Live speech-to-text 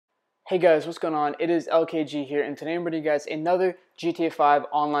Hey guys, what's going on? It is LKG here, and today I'm bringing you guys another GTA 5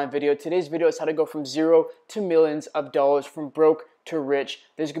 online video. Today's video is how to go from zero to millions of dollars, from broke to rich.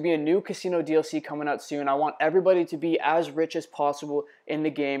 There's going to be a new casino DLC coming out soon. I want everybody to be as rich as possible in the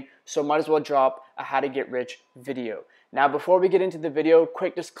game, so might as well drop a how to get rich video. Now, before we get into the video,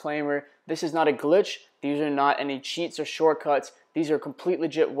 quick disclaimer, this is not a glitch. These are not any cheats or shortcuts. These are complete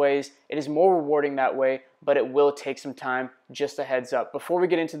legit ways. It is more rewarding that way, but it will take some time, just a heads up. Before we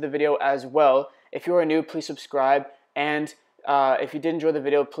get into the video as well, if you are new, please subscribe, and if you did enjoy the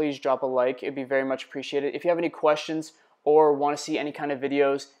video, please drop a like. It'd be very much appreciated. If you have any questions or want to see any kind of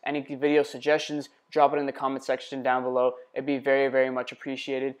videos, any video suggestions, drop it in the comment section down below. It'd be very, very much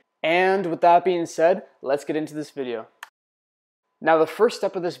appreciated. And with that being said, let's get into this video. Now, the first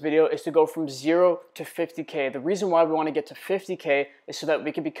step of this video is to go from 0 to 50K. The reason why we want to get to 50K is so that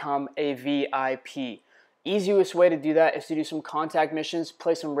we can become a VIP. Easiest way to do that is to do some contact missions,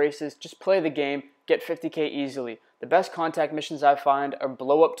 play some races, just play the game, get 50K easily. The best contact missions I find are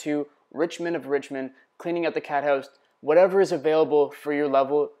Blow Up 2, Richmond of Richmond, Cleaning Out the Cat House, whatever is available for your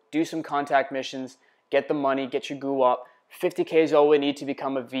level. Do some contact missions, get the money, get your goo up. 50K is all we need to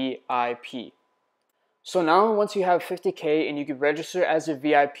become a VIP. So now, once you have 50K and you can register as a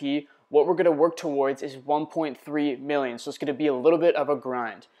VIP, what we're going to work towards is 1.3 million. So it's going to be a little bit of a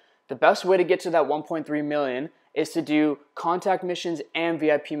grind. The best way to get to that 1.3 million is to do contact missions and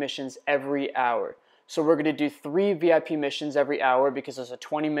VIP missions every hour. So we're going to do 3 VIP missions every hour because there's a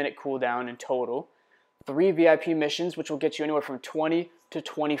 20-minute cooldown in total. 3 VIP missions, which will get you anywhere from $20,000 to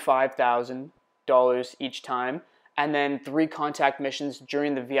 $25,000 each time. And then 3 contact missions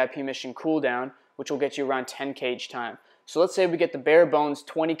during the VIP mission cooldown, which will get you around 10K each time. So let's say we get the bare bones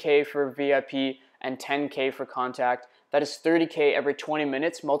 20K for VIP and 10K for contact. That is 30K every 20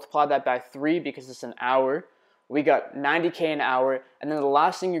 minutes. Multiply that by 3 because it's an hour. We got 90K an hour. And then the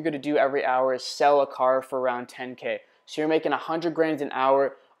last thing you're going to do every hour is sell a car for around 10K. So you're making 100 grand an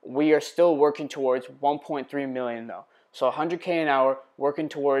hour. We are still working towards 1.3 million though. So 100K an hour, working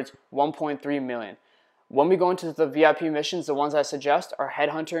towards 1.3 million. When we go into the VIP missions, the ones I suggest are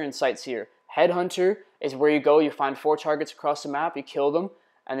Headhunter and Sightseer. Headhunter is where you go, you find 4 targets across the map, you kill them,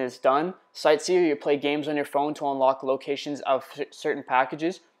 and it's done. Sightseer, you play games on your phone to unlock locations of certain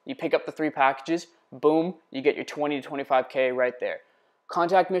packages. You pick up the 3 packages, boom, you get your 20 to 25K right there.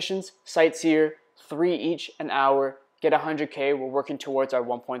 Contact missions, Sightseer, 3 each an hour, get 100K. We're working towards our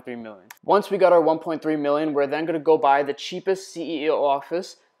 1.3 million. Once we got our 1.3 million, we're then going to go buy the cheapest CEO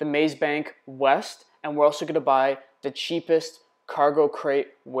office, the Maze Bank West, and we're also going to buy the cheapest cargo crate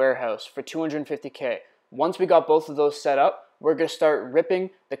warehouse for 250K. Once we got both of those set up, we're going to start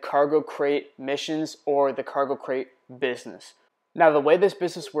ripping the cargo crate missions or the cargo crate business. Now, the way this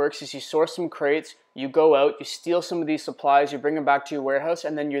business works is you source some crates, you go out, you steal some of these supplies, you bring them back to your warehouse,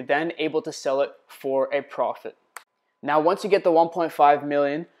 and then you're then able to sell it for a profit. Now, once you get the 1.5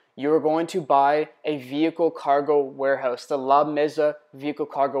 million, you're going to buy a vehicle cargo warehouse, the La Mesa vehicle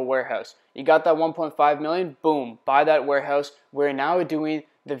cargo warehouse. You got that 1.5 million, boom, buy that warehouse. We're now doing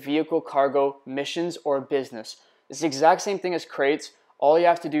the vehicle cargo missions or business. It's the exact same thing as crates. All you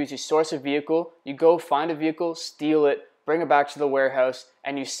have to do is you source a vehicle, you go find a vehicle, steal it, bring it back to the warehouse,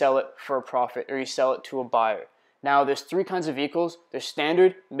 and you sell it for a profit, or you sell it to a buyer. Now, there's 3 kinds of vehicles. There's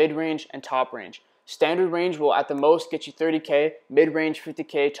standard, mid-range, and top range. Standard range will at the most get you 30K, mid-range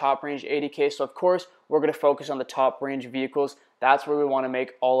 50K, top range 80K. So of course, we're going to focus on the top range vehicles. That's where we want to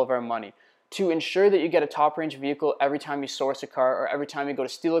make all of our money. To ensure that you get a top range vehicle every time you source a car or every time you go to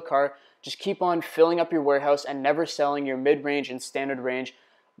steal a car, just keep on filling up your warehouse and never selling your mid-range and standard range.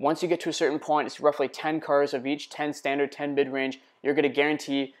 Once you get to a certain point, it's roughly 10 cars of each, 10 standard, 10 mid-range. You're going to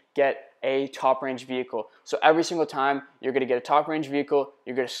guarantee get a top range vehicle. So every single time you're going to get a top range vehicle,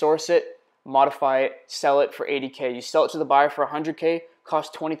 you're going to source it, modify it, sell it for 80K. You sell it to the buyer for 100K,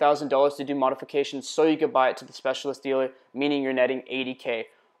 costs $20,000 to do modifications so you could buy it to the specialist dealer, meaning you're netting 80K.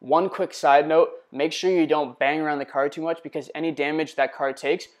 One quick side note, make sure you don't bang around the car too much because any damage that car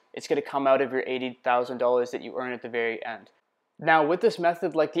takes, it's going to come out of your $80,000 that you earn at the very end. Now, with this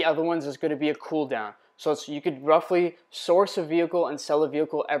method, like the other ones, there's going to be a cooldown. So you could roughly source a vehicle and sell a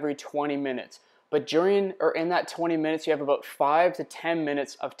vehicle every 20 minutes. But during or in that 20 minutes, you have about 5 to 10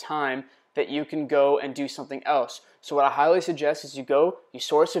 minutes of time that you can go and do something else. So what I highly suggest is you go, you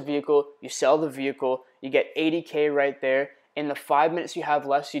source a vehicle, you sell the vehicle, you get 80K right there. In the 5 minutes you have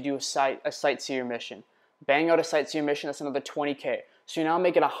left, you do a sightseer mission. Bang out a sightseer mission, that's another 20K. So you're now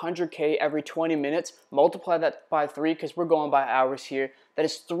making 100K every 20 minutes. Multiply that by 3 because we're going by hours here. That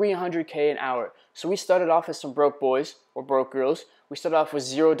is 300K an hour. So we started off as some broke boys or broke girls. We started off with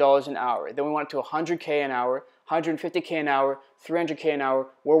 $0 an hour. Then we went to 100K an hour, 150K an hour, 300K an hour.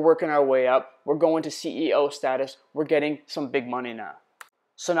 We're working our way up. We're going to CEO status. We're getting some big money now.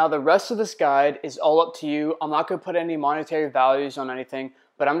 So now the rest of this guide is all up to you. I'm not going to put any monetary values on anything,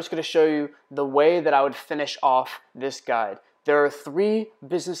 but I'm just going to show you the way that I would finish off this guide. There are 3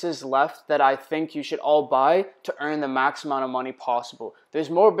 businesses left that I think you should all buy to earn the max amount of money possible. There's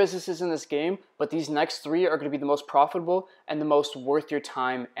more businesses in this game, but these next 3 are going to be the most profitable and the most worth your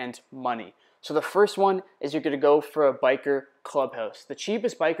time and money. So the first one is you're going to go for a biker clubhouse. The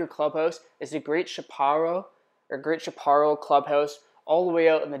cheapest biker clubhouse is the Great Chaparral clubhouse, all the way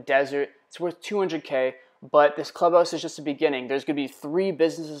out in the desert. It's worth 200K, but this clubhouse is just the beginning. There's going to be 3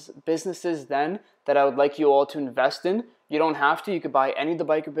 businesses then that I would like you all to invest in. You don't have to. You could buy any of the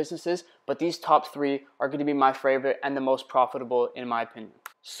biker businesses, but these top 3 are going to be my favorite and the most profitable in my opinion.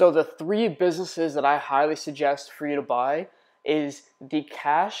 So the 3 businesses that I highly suggest for you to buy is the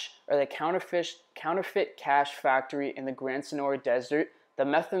counterfeit cash factory in the Grand Senora Desert, the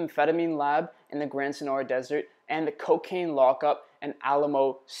methamphetamine lab in the Grand Senora Desert, and the cocaine lockup in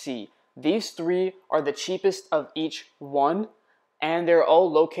Alamo Sea. These 3 are the cheapest of each one, and they're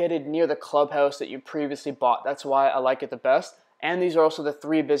all located near the clubhouse that you previously bought. That's why I like it the best. And these are also the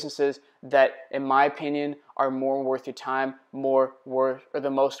 3 businesses that, in my opinion, are more worth your time, the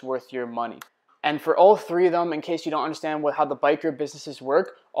most worth your money. And for all 3 of them, in case you don't understand how the biker businesses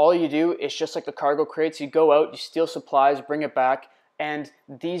work, all you do is just like the cargo crates. You go out, you steal supplies, bring it back, and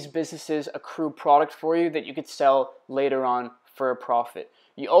these businesses accrue product for you that you could sell later on for a profit.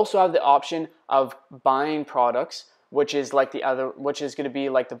 You also have the option of buying products, which is going to be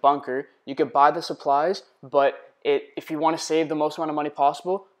like the bunker. You could buy the supplies, but if you want to save the most amount of money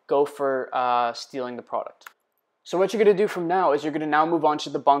possible, go for stealing the product. So what you're going to do from now is you're going to now move on to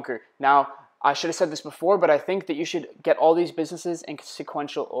the bunker. Now, I should have said this before, but I think that you should get all these businesses in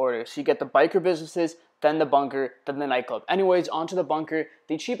sequential order. So you get the biker businesses, then the bunker, then the nightclub. Anyways, onto the bunker.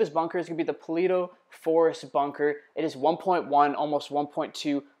 The cheapest bunker is going to be the Paleto Forest bunker. It is 1.1, almost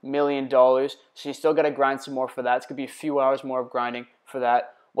 $1.2 million. So you still got to grind some more for that. It's going to be a few hours more of grinding for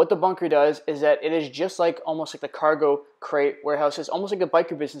that. What the bunker does is that it is just like almost like the cargo crate warehouses, almost like the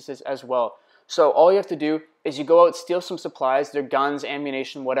biker businesses as well. So all you have to do is you go out, steal some supplies, their guns,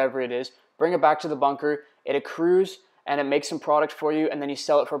 ammunition, whatever it is, bring it back to the bunker, it accrues, and it makes some product for you, and then you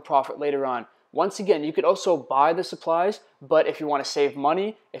sell it for a profit later on. Once again, you could also buy the supplies, but if you want to save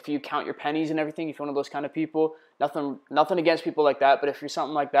money, if you count your pennies and everything, if you're one of those kind of people, nothing against people like that, but if you're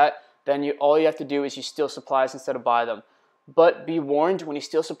something like that, then all you have to do is you steal supplies instead of buy them. But be warned, when you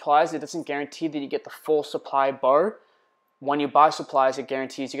steal supplies, it doesn't guarantee that you get the full supply bar. When you buy supplies, it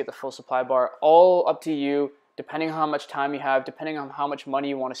guarantees you get the full supply bar. All up to you, depending on how much time you have, depending on how much money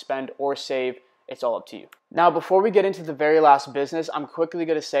you want to spend or save, it's all up to you. Now, before we get into the very last business, I'm quickly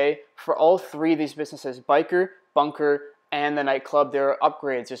going to say for all 3 of these businesses, biker, bunker, and the nightclub, there are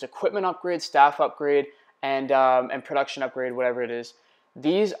upgrades. There's equipment upgrade, staff upgrade, and production upgrade, whatever it is.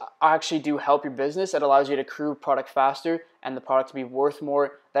 These actually do help your business. It allows you to accrue product faster and the product to be worth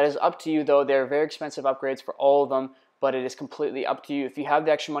more. That is up to you, though. They're very expensive upgrades for all of them, but it is completely up to you. If you have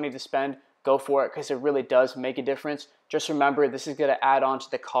the extra money to spend, go for it because it really does make a difference. Just remember, this is going to add on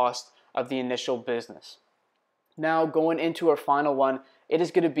to the cost of the initial business. Now, going into our final one, it is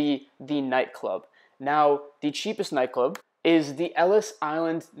going to be the nightclub. Now, the cheapest nightclub is the Ellis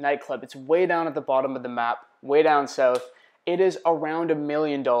Island nightclub. It's way down at the bottom of the map, way down south. It is around $1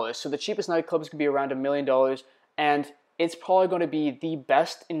 million. So the cheapest nightclub is going to be around $1 million, and it's probably going to be the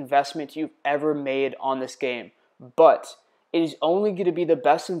best investment you've ever made on this game. But it is only going to be the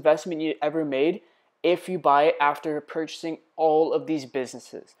best investment you ever made if you buy it after purchasing all of these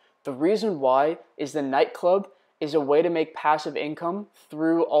businesses. The reason why is the nightclub is a way to make passive income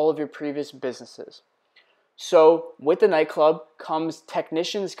through all of your previous businesses. So with the nightclub comes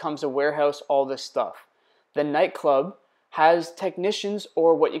technicians, comes a warehouse, all this stuff. The nightclub has technicians,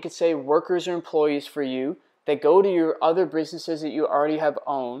 or what you could say workers or employees for you, that go to your other businesses that you already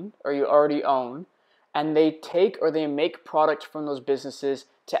own, and they take or they make product from those businesses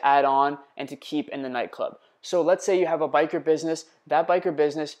to add on and to keep in the nightclub. So let's say you have a biker business. That biker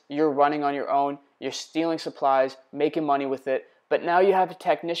business you're running on your own, you're stealing supplies, making money with it, but now you have a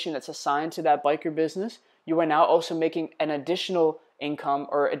technician that's assigned to that biker business. You are now also making an additional income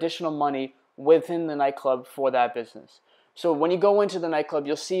or additional money within the nightclub for that business. So when you go into the nightclub,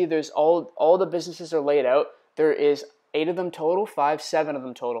 you'll see there's all the businesses are laid out. There is 8 of them total, 7 of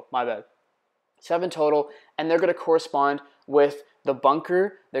them total, my bad. 7 total, and they're going to correspond with the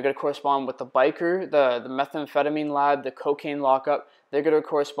bunker, they're going to correspond with the biker, the methamphetamine lab, the cocaine lockup. They're going to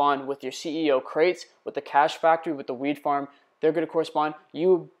correspond with your CEO crates, with the cash factory, with the weed farm. They're going to correspond.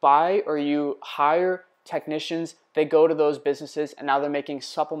 You buy or you hire technicians, they go to those businesses and now they're making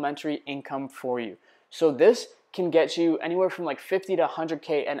supplementary income for you. So this can get you anywhere from like 50 to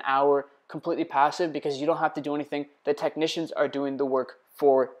 100K an hour completely passive because you don't have to do anything. The technicians are doing the work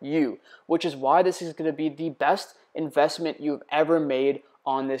for you, which is why this is going to be the best investment you've ever made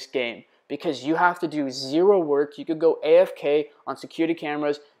on this game, because you have to do zero work. You could go AFK on security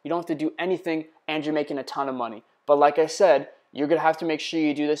cameras. You don't have to do anything and you're making a ton of money. But like I said, you're going to have to make sure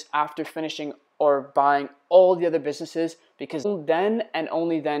you do this after finishing or buying all the other businesses, because then and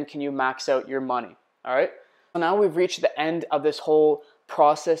only then can you max out your money. All right. So now we've reached the end of this whole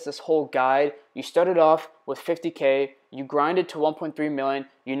process, this whole guide. You started off with 50K, you grinded to 1.3 million.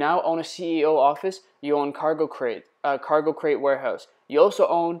 You now own a CEO office. You own cargo crate warehouse. You also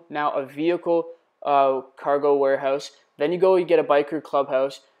own now a vehicle cargo warehouse. Then you get a biker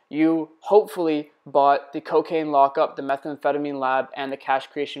clubhouse. You hopefully bought the cocaine lockup, the methamphetamine lab, and the cash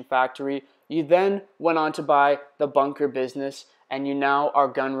creation factory. You then went on to buy the bunker business, and you now are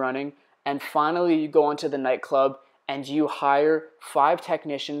gun running. And finally, you go onto the nightclub and you hire 5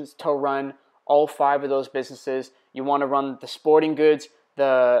 technicians to run all 5 of those businesses. You want to run the sporting goods,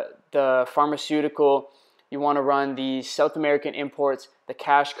 the pharmaceutical, you want to run the South American imports, the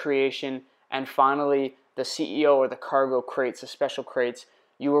cash creation, and finally the CEO or the cargo crates, the special crates.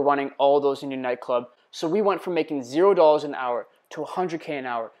 You were running all those in your nightclub. So we went from making $0 an hour to 100K an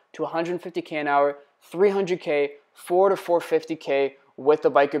hour to 150K an hour, 300K, 4 to 450K with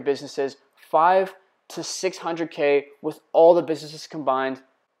the biker businesses, 5 to 600K with all the businesses combined.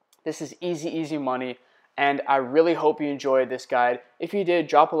 This is easy money, and I really hope you enjoyed this guide. If you did,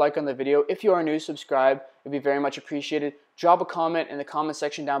 drop a like on the video. If you are new, subscribe. It'd be very much appreciated. Drop a comment in the comment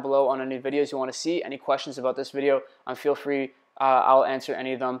section down below on any videos you want to see, any questions about this video, and feel free, I'll answer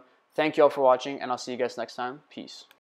any of them. Thank you all for watching, and I'll see you guys next time. Peace.